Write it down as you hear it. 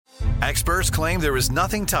Experts claim there is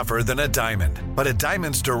nothing tougher than a diamond. But at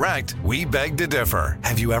Diamonds Direct, we beg to differ.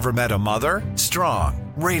 Have you ever met a mother?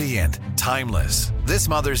 Strong, radiant, timeless. This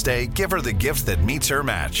Mother's Day, give her the gift that meets her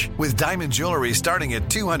match. With diamond jewelry starting at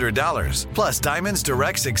 $200. Plus, Diamonds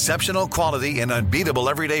Direct's exceptional quality and unbeatable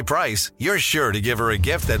everyday price, you're sure to give her a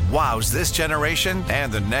gift that wows this generation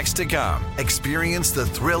and the next to come. Experience the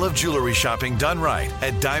thrill of jewelry shopping done right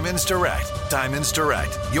at Diamonds Direct. Diamonds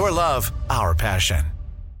Direct. Your love, our passion.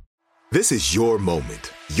 This is your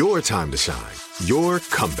moment, your time to shine, your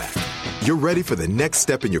comeback. You're ready for the next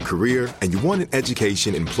step in your career, and you want an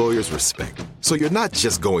education employers respect. So you're not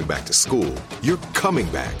just going back to school, you're coming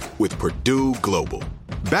back with Purdue Global.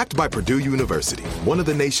 Backed by Purdue University, one of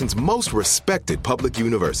the nation's most respected public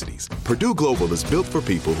universities, Purdue Global is built for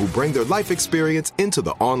people who bring their life experience into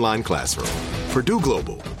the online classroom. Purdue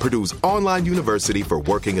Global, Purdue's online university for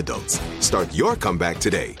working adults. Start your comeback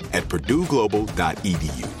today at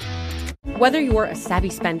purdueglobal.edu. Whether you're a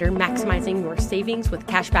savvy spender maximizing your savings with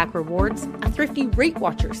cashback rewards, a thrifty rate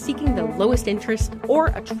watcher seeking the lowest interest, or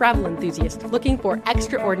a travel enthusiast looking for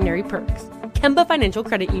extraordinary perks, Kemba Financial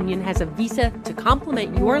Credit Union has a visa to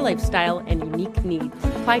complement your lifestyle and unique needs.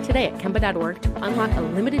 Apply today at Kemba.org to unlock a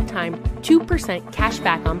limited time 2% cash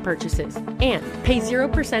back on purchases and pay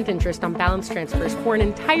 0% interest on balance transfers for an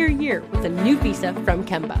entire year with a new visa from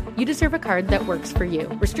Kemba. You deserve a card that works for you.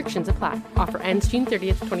 Restrictions apply. Offer ends June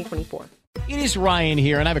 30th, 2024. It is Ryan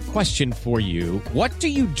here, and I have a question for you. What do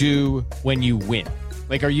you do when you win?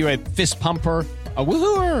 Like, are you a fist pumper, a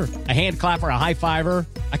woohooer, a hand clapper, a high fiver?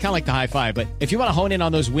 I kind of like the high five, but if you want to hone in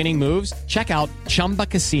on those winning moves, check out Chumba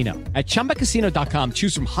Casino. At ChumbaCasino.com,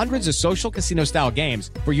 choose from hundreds of social casino-style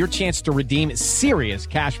games for your chance to redeem serious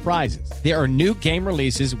cash prizes. There are new game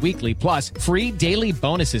releases weekly, plus free daily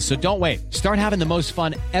bonuses, so don't wait. Start having the most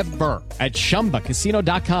fun ever at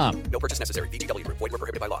ChumbaCasino.com. No purchase necessary. VGW. Void where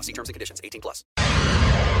prohibited by law. See terms and conditions. 18+.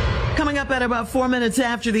 Coming up at about 4 minutes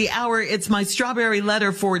after the hour, it's my strawberry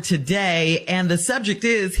letter for today. And the subject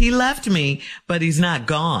is, he left me, but he's not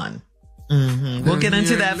gone. We'll get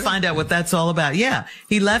into that, find out what that's all about. Yeah,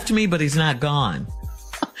 he left me, but he's not gone.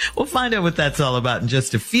 We'll find out what that's all about in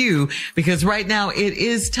just a few, because right now it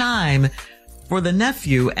is time for the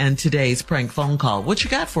nephew and today's prank phone call. What you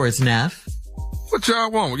got for us, Neff? What y'all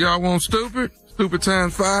want? Y'all want stupid? Stupid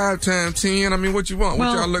times 5, times 10? I mean, what you want?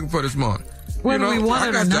 What y'all looking for this morning? Whether we want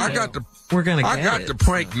it or not, we're going to get it. I got the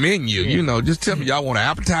prank menu. You know, just tell me, y'all want an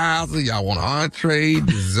appetizer? Y'all want an entree,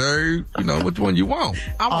 dessert? You know, which one you want?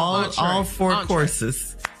 All four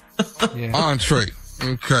courses. Yeah. Entree.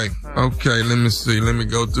 Okay. Let me see. Let me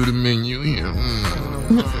go through the menu here.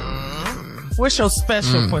 What's your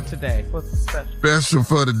special for today? What's the special? Special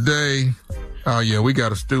for today? Oh, yeah, we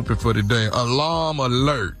got a stupid for today. Alarm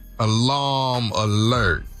alert.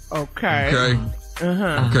 Okay.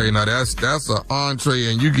 Okay, now that's an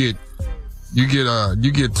entree, and you get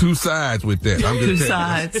two sides with that. I'm just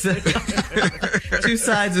two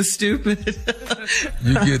sides of stupid.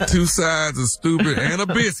 You get 2 sides of stupid and a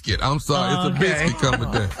biscuit. I'm sorry, it's a biscuit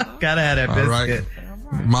coming there. Gotta have that biscuit.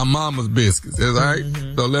 All right. My mama's biscuits. Is all right.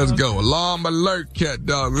 So let's go. Alarm alert, cat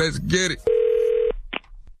dog. Let's get it.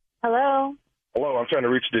 Hello. Hello, I'm trying to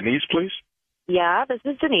reach Denise, please. Yeah, this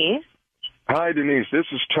is Denise. Hi, Denise. This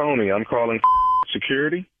is Tony. I'm calling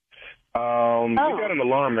security. We've got an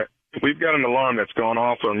alarm that's gone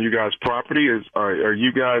off on you guys' property. Are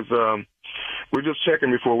you guys? We're just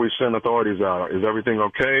checking before we send authorities out. Is everything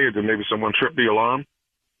okay? Did maybe someone trip the alarm?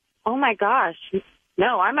 Oh my gosh!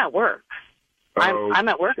 No, I'm at work. I'm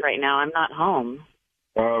at work right now. I'm not home.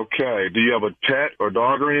 Okay. Do you have a pet or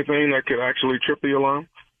dog or anything that could actually trip the alarm?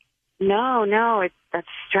 No. That's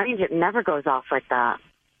strange. It never goes off like that.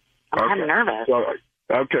 I'm kind of nervous.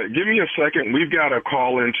 Okay, give me a second. We've got a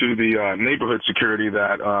call into the neighborhood security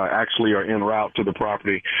that actually are en route to the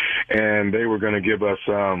property, and they were going to give us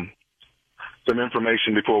some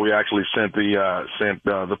information before we actually sent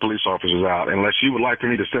the police officers out. Unless you would like for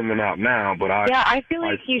me to send them out now, but I feel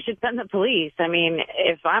like you should send the police. I mean,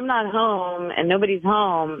 if I'm not home and nobody's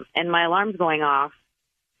home and my alarm's going off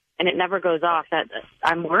and it never goes off,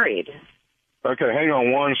 I'm worried. Okay, hang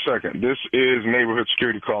on one second. This is neighborhood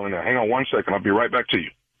security calling now. Hang on one second. I'll be right back to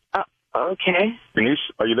you. Okay. Denise,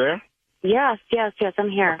 are you there? Yes,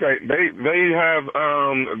 I'm here. Okay, they have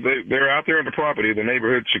they're out there at the property, the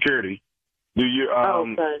neighborhood security. Do you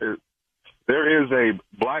good. There is a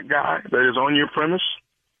black guy that is on your premise.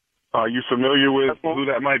 Are you familiar with who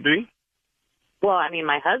that might be? Well, I mean,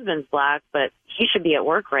 my husband's black, but he should be at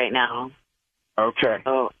work right now. Okay.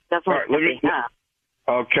 So that's what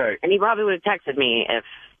Okay. And he probably would have texted me if,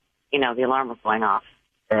 the alarm was going off.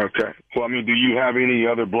 Okay. Well, I mean, do you have any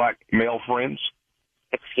other black male friends?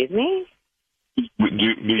 Excuse me? Do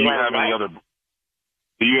you have any other?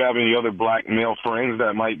 Do you have any other black male friends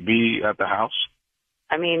that might be at the house?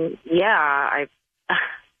 I mean, yeah.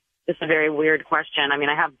 It's a very weird question. I mean,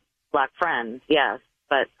 I have black friends, yes,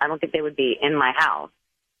 but I don't think they would be in my house.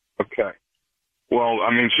 Okay. Well,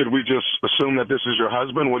 I mean, should we just assume that this is your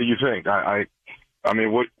husband? What do you think? I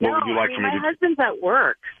mean, what would you like for me to do? My husband's at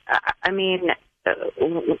work. I mean,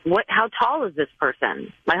 how tall is this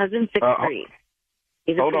person? My husband's 6'3".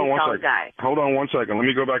 He's a pretty tall guy. Hold on one second. Let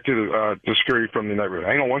me go back to the security from the neighborhood.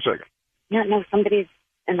 Hang on one second. Yeah, no, somebody's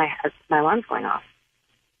in my alarm's going off.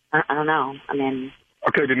 I don't know. I mean.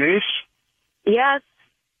 Okay, Denise? Yes.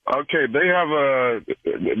 Okay, they have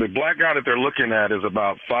the black guy that they're looking at is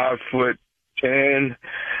about 5'10",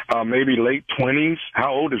 maybe late 20s.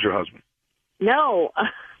 How old is your husband? No.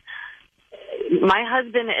 My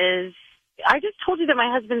husband is, I just told you that my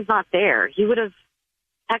husband's not there. He would have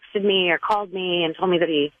texted me or called me and told me that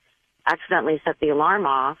he accidentally set the alarm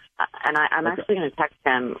off. And I'm actually going to text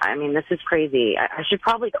him. I mean, this is crazy. I should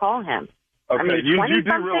probably call him. Okay, I mean, you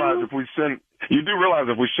do realize if we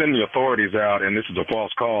send the authorities out and this is a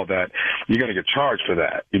false call that you're going to get charged for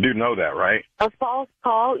that. You do know that, right? A false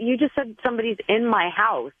call? You just said somebody's in my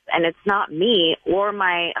house and it's not me or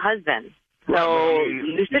my husband. So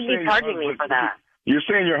you should be charging me for that. You're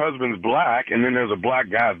saying your husband's black and then there's a black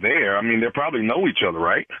guy there. I mean, they probably know each other,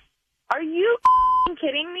 right? Are you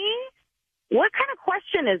kidding me? What kind of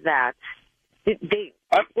question is that?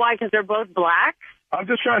 Why, because they're both black? I'm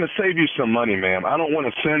just trying to save you some money, ma'am. I don't want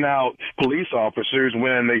to send out police officers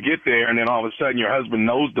when they get there and then all of a sudden your husband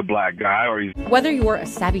knows the black guy or he's... Whether you're a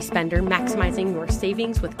savvy spender maximizing your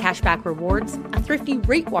savings with cashback rewards, a thrifty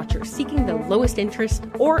rate watcher seeking the lowest interest,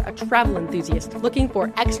 or a travel enthusiast looking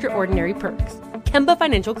for extraordinary perks, Kemba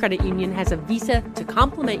Financial Credit Union has a visa to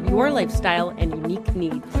complement your lifestyle and unique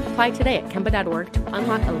needs. Apply today at Kemba.org to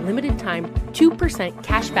unlock a limited time 2%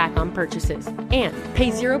 cash back on purchases and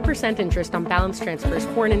pay 0% interest on balance transfers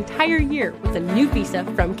for an entire year with a new visa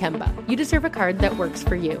from Kemba. You deserve a card that works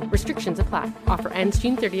for you. Restrictions apply. Offer ends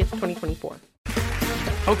June 30th, 2024.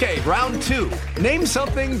 Okay, round two. Name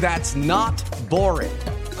something that's not boring.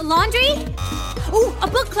 A laundry? Ooh, a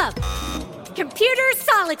book club. Computer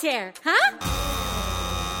solitaire, huh?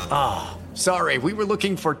 Ah, oh, sorry, we were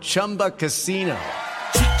looking for Chumba Casino.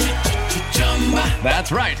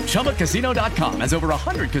 That's right, ChumbaCasino.com has over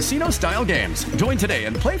 100 casino-style games. Join today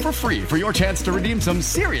and play for free for your chance to redeem some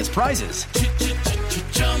serious prizes.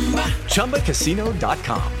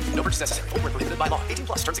 ChumbaCasino.com. No purchase necessary. Void where prohibited by law. 18+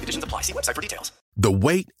 terms and conditions apply. See website for details. The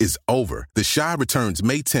wait is over. The Chi returns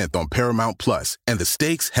May 10th on Paramount Plus, and the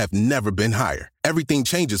stakes have never been higher. Everything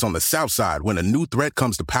changes on the South Side when a new threat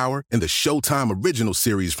comes to power in the Showtime original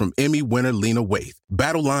series from Emmy winner Lena Waithe.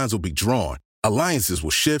 Battle lines will be drawn, alliances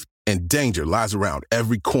will shift, and danger lies around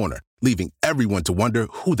every corner, leaving everyone to wonder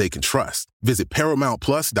who they can trust. Visit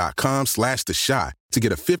ParamountPlus.com/The Chi to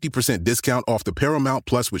get a 50% discount off the Paramount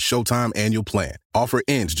Plus with Showtime annual plan. Offer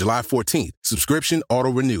ends July 14th. Subscription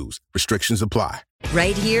auto-renews. Restrictions apply.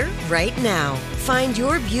 Right here, right now. Find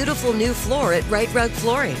your beautiful new floor at Right Rug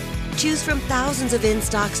Flooring. Choose from thousands of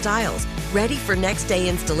in-stock styles, ready for next day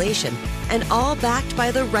installation, and all backed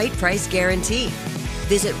by the right price guarantee.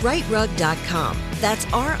 Visit rightrug.com. That's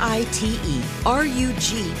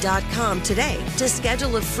RITERUG.com today to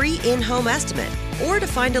schedule a free in-home estimate or to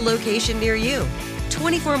find a location near you.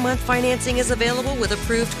 24-month financing is available with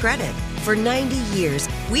approved credit. For 90 years,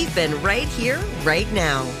 we've been right here, right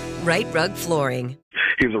now. Right Rug Flooring.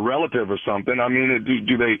 He's a relative or something. I mean,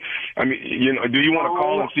 do they? I mean, you know, do you want to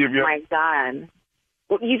call and see if you're? Oh my God!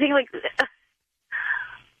 Well, you think like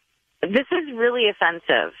this is really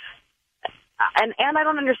offensive, and I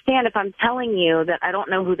don't understand if I'm telling you that I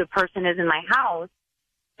don't know who the person is in my house.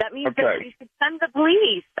 That means that you should send the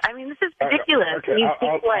police. I mean, this is ridiculous. Okay. You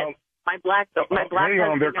think what? My black. Hang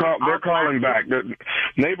on, they're calling back. The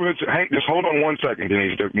neighborhood. Just hold on one second,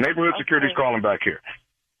 Denise. The neighborhood security's calling back here.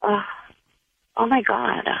 Oh my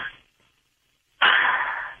God.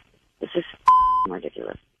 This is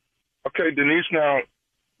ridiculous. Okay, Denise, now,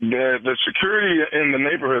 the security in the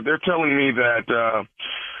neighborhood, they're telling me that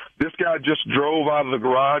this guy just drove out of the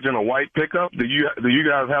garage in a white pickup. Do you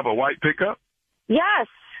guys have a white pickup? Yes,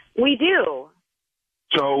 we do.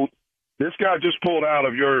 So this guy just pulled out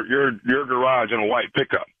of your garage in a white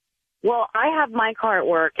pickup. Well, I have my car at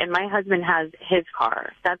work, and my husband has his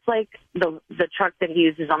car. That's like the truck that he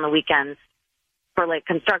uses on the weekends for like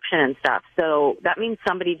construction and stuff. So that means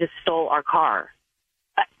somebody just stole our car.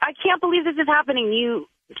 I can't believe this is happening. You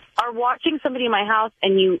are watching somebody in my house,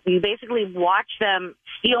 and you basically watch them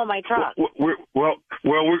steal my truck. Well,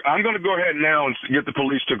 I'm going to go ahead now and get the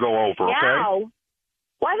police to go over. Okay. Now?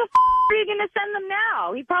 Why the are you going to send them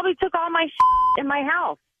now? He probably took all my in my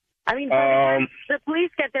house. I mean, by the time the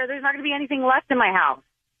police get there, there's not going to be anything left in my house.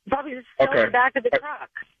 Probably just still in the back of the truck.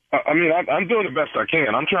 I mean, I'm doing the best I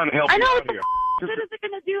can. I'm trying to help you out here. What is it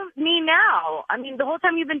going to do me now? I mean, the whole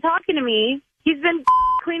time you've been talking to me, he's been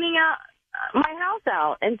cleaning out my house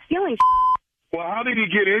out and stealing. Well, how did he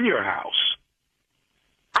get in your house?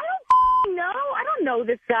 I don't know. I don't know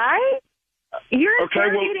this guy. You're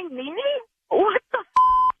interrogating me? What the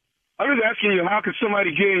I'm just asking you, how could somebody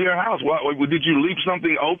get in your house? What did you leave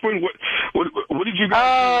something open? What did you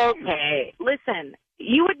guys do? Okay. Listen,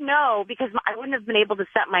 you would know because I wouldn't have been able to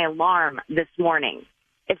set my alarm this morning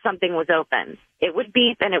if something was open. It would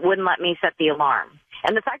beep and it wouldn't let me set the alarm.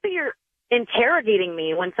 And the fact that you're interrogating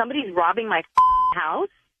me when somebody's robbing my house,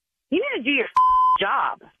 you need to do your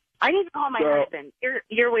job. I need to call my husband.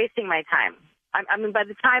 You're wasting my time. I mean, by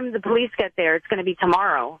the time the police get there, it's going to be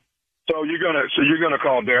tomorrow. So you're gonna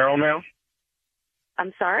call Daryl now?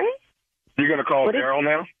 I'm sorry? You're gonna call Daryl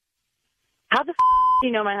now? How the do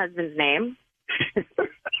you know my husband's name?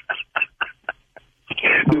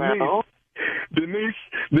 Denise,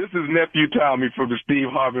 this is nephew Tommy from the Steve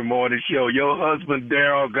Harvey Morning Show. Your husband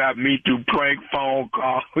Daryl got me to prank phone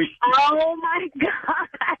call. Oh my God!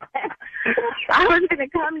 I was gonna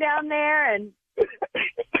come down there and.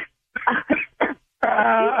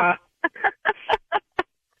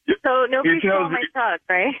 So nobody stole my truck,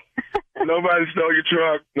 right? Nobody stole your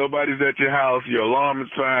truck. Nobody's at your house. Your alarm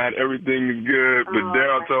is fine. Everything is good. But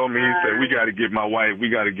Daryl told me, he said, we got to get my wife. We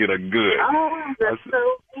got to get her good. Oh, that's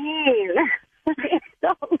so mean. It's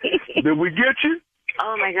so mean. Did we get you?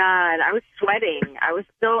 Oh, my God. I was sweating. I was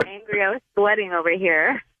so angry. I was sweating over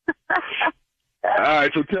here. All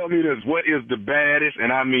right, so tell me this. What is the baddest,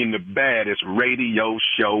 and I mean the baddest, radio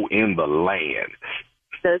show in the land?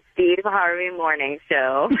 The Steve Harvey Morning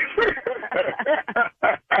Show.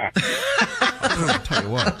 I'll tell you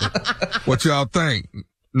what y'all think?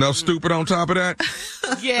 No stupid on top of that?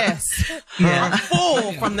 Yes. Yeah.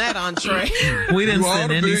 Full from that entree. We didn't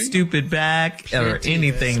send any stupid back or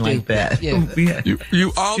anything like that. Yeah.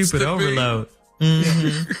 You all stupid overload.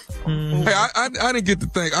 Mm-hmm. Hey, I didn't get to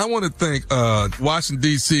think. I want to thank Washington,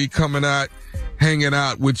 D.C. coming out, hanging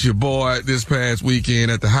out with your boy this past weekend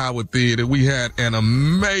at the Howard Theater. We had an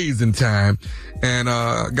amazing time and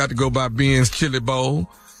got to go by Ben's Chili Bowl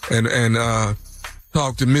and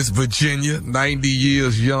talk to Miss Virginia, 90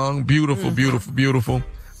 years young, beautiful, beautiful,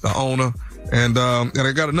 the owner. And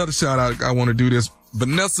I got another shout out. I want to do this.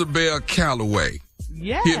 Vanessa Bell Calloway.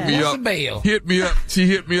 Yeah. Hit me up. She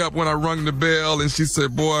hit me up when I rung the bell and she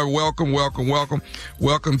said, boy, welcome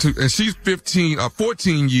to, and she's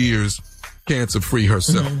 14 years cancer free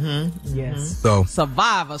herself. Mm-hmm. Yes. So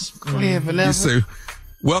survivors. Go ahead, Vanessa. You say,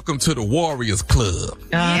 welcome to the Warriors Club.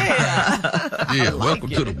 Yeah. Yeah, welcome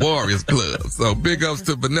to the Warriors Club. So big ups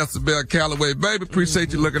to Vanessa Bell Calloway. Baby,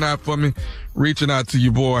 appreciate you looking out for me, reaching out to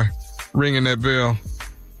you, boy, ringing that bell.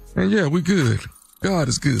 And yeah, we good. God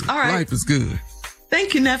is good. All right. Life is good.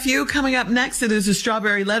 Thank you, nephew. Coming up next, it is a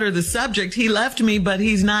strawberry letter. The subject, he left me, but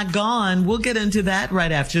he's not gone. We'll get into that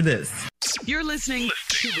right after this. You're listening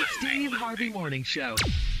to the Steve Harvey Morning Show.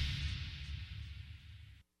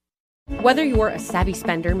 Whether you're a savvy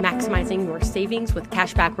spender maximizing your savings with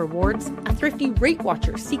cashback rewards, a thrifty rate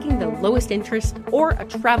watcher seeking the lowest interest, or a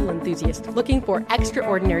travel enthusiast looking for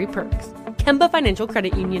extraordinary perks, Kemba Financial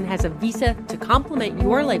Credit Union has a visa to complement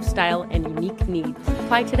your lifestyle and unique needs.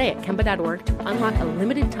 Apply today at Kemba.org to unlock a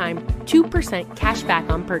limited time 2% cash back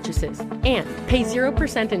on purchases and pay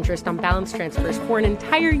 0% interest on balance transfers for an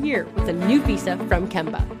entire year with a new visa from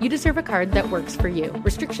Kemba. You deserve a card that works for you.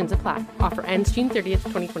 Restrictions apply. Offer ends June 30th,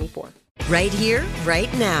 2024. Right here,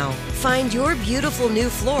 right now. Find your beautiful new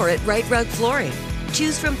floor at Right Rug Flooring.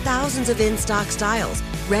 Choose from thousands of in-stock styles,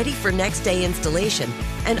 ready for next day installation,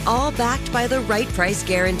 and all backed by the right price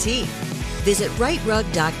guarantee. Visit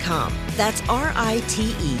rightrug.com. That's RITERUG.com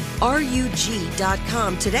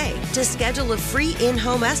today to schedule a free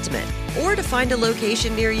in-home estimate or to find a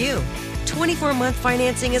location near you. 24-month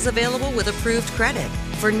financing is available with approved credit.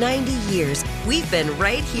 For 90 years, we've been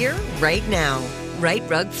right here, right now. Right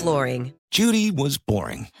Rug Flooring. Judy was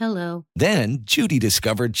boring. Hello. Then Judy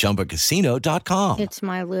discovered ChumbaCasino.com. It's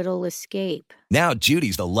my little escape. Now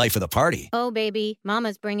Judy's the life of the party. Oh, baby,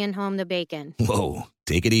 mama's bringing home the bacon. Whoa,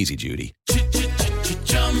 take it easy, Judy.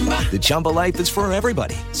 The Chumba life is for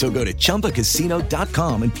everybody. So go to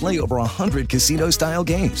ChumbaCasino.com and play over 100 casino-style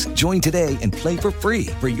games. Join today and play for free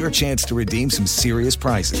for your chance to redeem some serious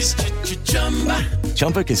prizes.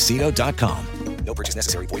 ChumbaCasino.com. No purchase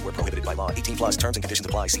necessary. Void where prohibited by law. 18 plus terms and conditions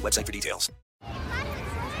apply. See website for details.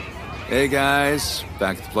 Hey, guys.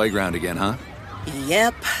 Back at the playground again, huh?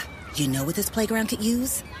 Yep. You know what this playground could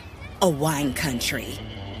use? A wine country.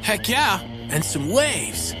 Heck yeah, and some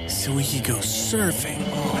waves so we could go surfing.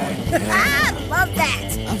 Oh, yeah. Love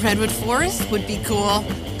that. A redwood forest would be cool.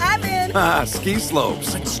 I'm in. Ski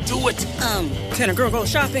slopes. Let's do it. Can a girl go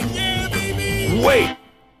shopping? Yeah, baby. Wait.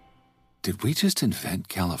 Did we just invent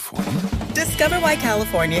California? Discover why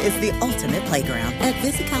California is the ultimate playground at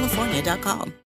visitcalifornia.com.